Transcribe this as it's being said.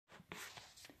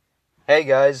Hey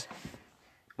guys,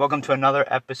 welcome to another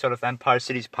episode of Empire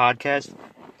City's podcast,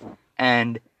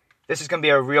 and this is going to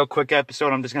be a real quick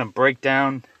episode. I'm just going to break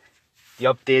down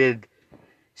the updated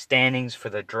standings for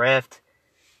the draft.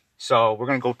 So we're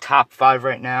going to go top 5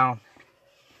 right now.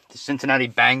 The Cincinnati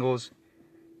Bengals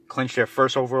clinched their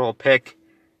first overall pick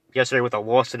yesterday with a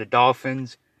loss to the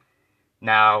Dolphins.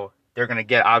 Now, they're going to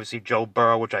get, obviously, Joe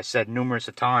Burrow, which I said numerous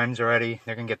of times already.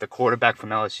 They're going to get the quarterback from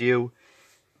LSU.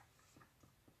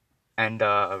 And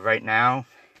right now,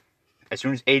 as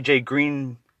soon as A.J.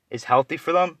 Green is healthy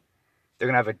for them, they're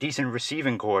going to have a decent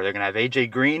receiving core. They're going to have A.J.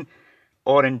 Green,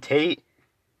 Auden Tate,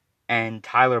 and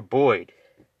Tyler Boyd.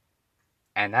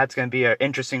 And that's going to be an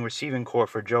interesting receiving core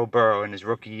for Joe Burrow in his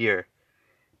rookie year.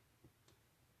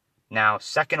 Now,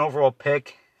 second overall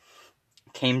pick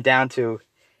came down to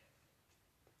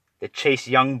the Chase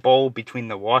Young Bowl between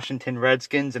the Washington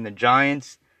Redskins and the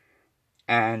Giants.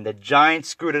 And the Giants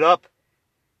screwed it up.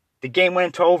 The game went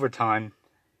into overtime,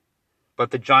 but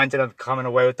the Giants ended up coming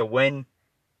away with the win.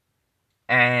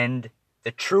 And the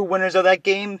true winners of that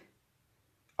game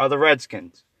are the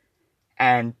Redskins.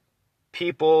 And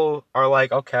people are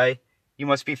like, okay, you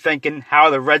must be thinking, how are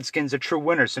the Redskins a true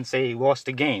winner since they lost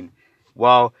the game?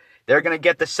 Well, they're going to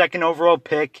get the second overall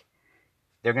pick.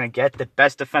 They're going to get the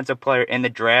best defensive player in the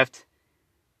draft.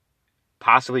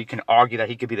 Possibly you can argue that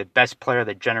he could be the best player of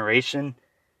the generation.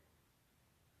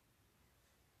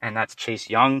 And that's Chase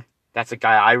Young. That's a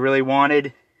guy I really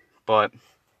wanted, but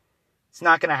it's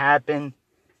not going to happen.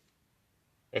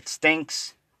 It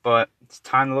stinks, but it's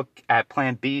time to look at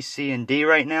plan B, C, and D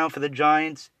right now for the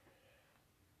Giants.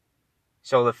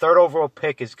 So the third overall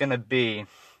pick is going to be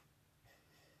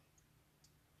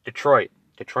Detroit.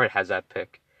 Detroit has that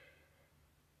pick.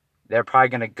 They're probably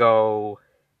going to go...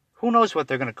 Who knows what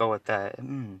they're going to go with that?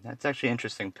 That's actually an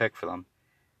interesting pick for them.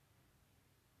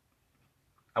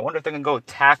 I wonder if they're going to go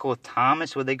tackle with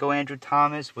Thomas. Would they go Andrew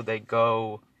Thomas? Would they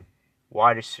go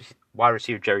wide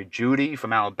receiver Jerry Jeudy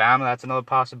from Alabama? That's another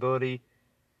possibility.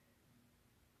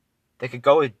 They could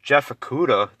go with Jeff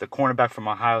Okudah, the cornerback from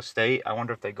Ohio State. I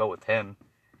wonder if they go with him.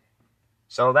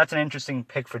 So that's an interesting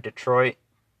pick for Detroit.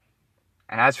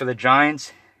 And as for the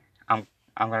Giants, I'm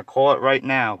going to call it right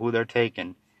now who they're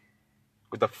taking.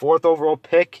 With the fourth overall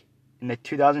pick in the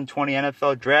 2020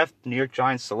 NFL Draft, the New York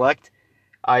Giants select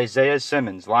Isaiah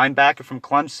Simmons, linebacker from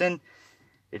Clemson.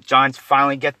 The Giants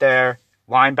finally get their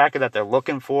linebacker that they're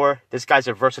looking for. This guy's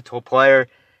a versatile player.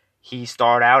 He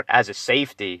started out as a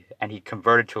safety, and he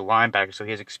converted to a linebacker, so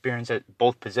he has experience at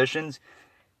both positions.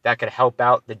 That could help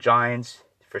out the Giants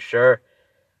for sure.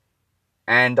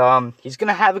 And he's going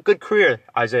to have a good career,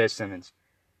 Isaiah Simmons.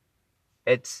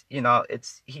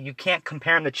 You can't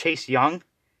compare him to Chase Young,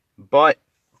 but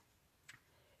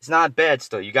it's not bad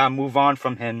still. You got to move on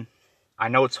from him. I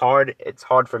know it's hard. It's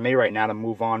hard for me right now to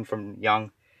move on from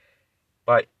Young.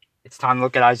 But it's time to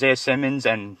look at Isaiah Simmons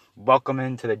and welcome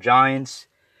him to the Giants.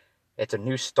 It's a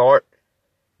new start.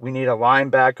 We need a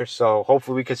linebacker, so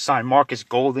hopefully we could sign Marcus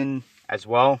Golden as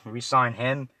well, re-sign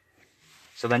him.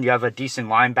 So then you have a decent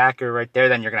linebacker right there.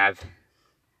 Then you're going to have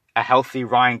a healthy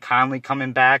Ryan Conley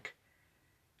coming back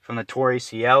from the torn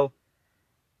ACL.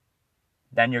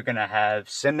 Then you're going to have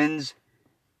Simmons,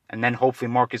 and then hopefully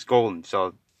Marcus Golden.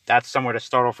 So that's somewhere to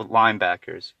start off with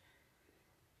linebackers.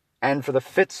 And for the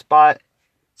fifth spot,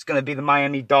 it's going to be the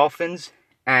Miami Dolphins.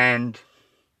 And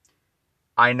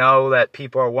I know that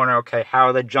people are wondering, okay, how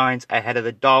are the Giants ahead of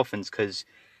the Dolphins? Because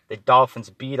the Dolphins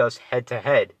beat us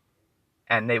head-to-head.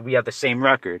 And we have the same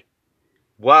record.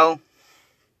 Well,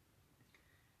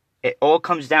 it all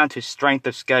comes down to strength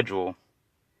of schedule.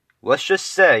 Let's just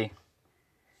say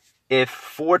if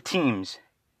 4 teams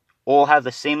all have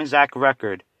the same exact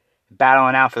record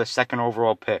battling out for the second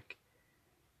overall pick.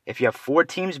 If you have 4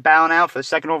 teams battling out for the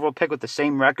second overall pick with the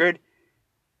same record,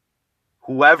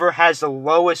 whoever has the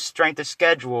lowest strength of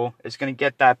schedule is going to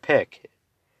get that pick.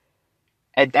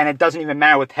 And it doesn't even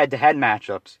matter with head-to-head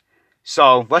matchups.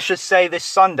 So let's just say this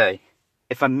Sunday,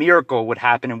 if a miracle would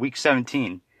happen in Week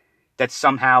 17, that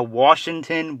somehow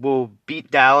Washington will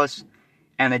beat Dallas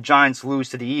and the Giants lose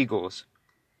to the Eagles.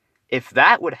 If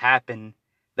that would happen,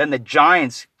 then the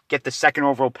Giants get the second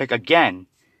overall pick again.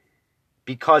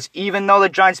 Because even though the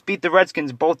Giants beat the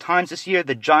Redskins both times this year,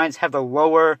 the Giants have the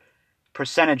lower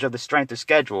percentage of the strength of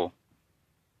schedule.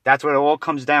 That's what it all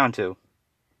comes down to.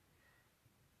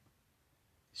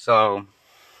 So,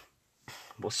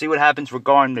 we'll see what happens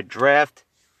regarding the draft.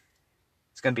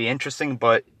 It's going to be interesting,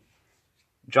 but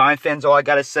Giant fans, all I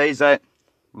got to say is that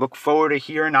look forward to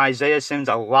hearing Isaiah Simmons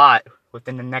a lot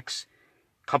within the next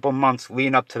couple months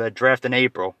leading up to the draft in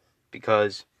April,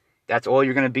 because that's all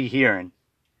you're going to be hearing.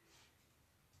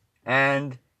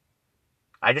 And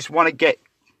I just want to get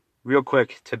real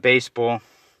quick to baseball.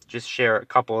 Just share a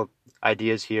couple of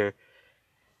ideas here.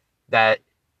 That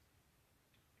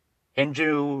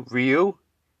Hinju Ryu,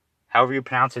 however you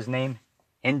pronounce his name,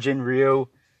 Hyun-Jin Ryu,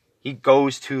 he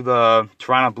goes to the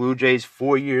Toronto Blue Jays,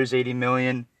 4 years, $80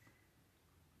 million.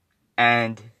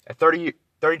 And a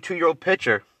 32-year-old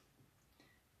pitcher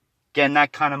getting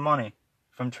that kind of money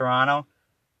from Toronto.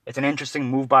 It's an interesting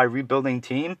move by a rebuilding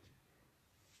team.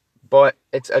 But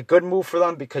it's a good move for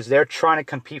them because they're trying to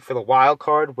compete for the wild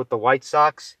card with the White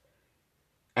Sox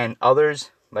and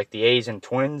others like the A's and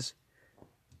Twins.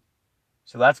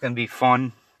 So that's going to be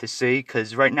fun to see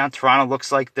because right now Toronto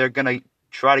looks like they're going to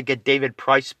try to get David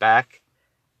Price back.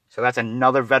 So that's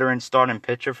another veteran starting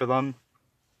pitcher for them.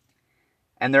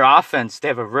 And their offense, they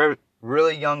have a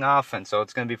really young offense. So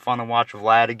it's going to be fun to watch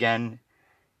Vlad again.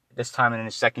 This time in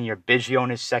his second year. Biggio in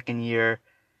his second year.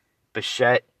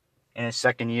 Bichette in his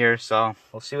second year. So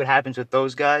we'll see what happens with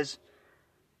those guys.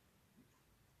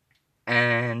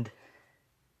 And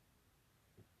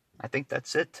I think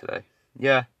that's it today.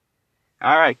 Yeah.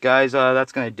 Alright, guys.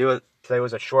 That's going to do it. Today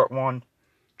was a short one.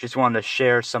 Just wanted to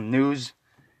share some news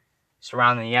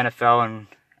surrounding the NFL and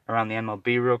around the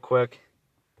MLB real quick.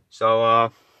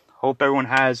 So, hope everyone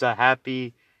has a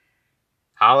happy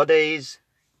holidays,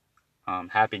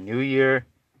 happy New Year,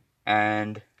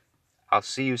 and I'll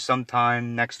see you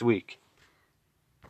sometime next week.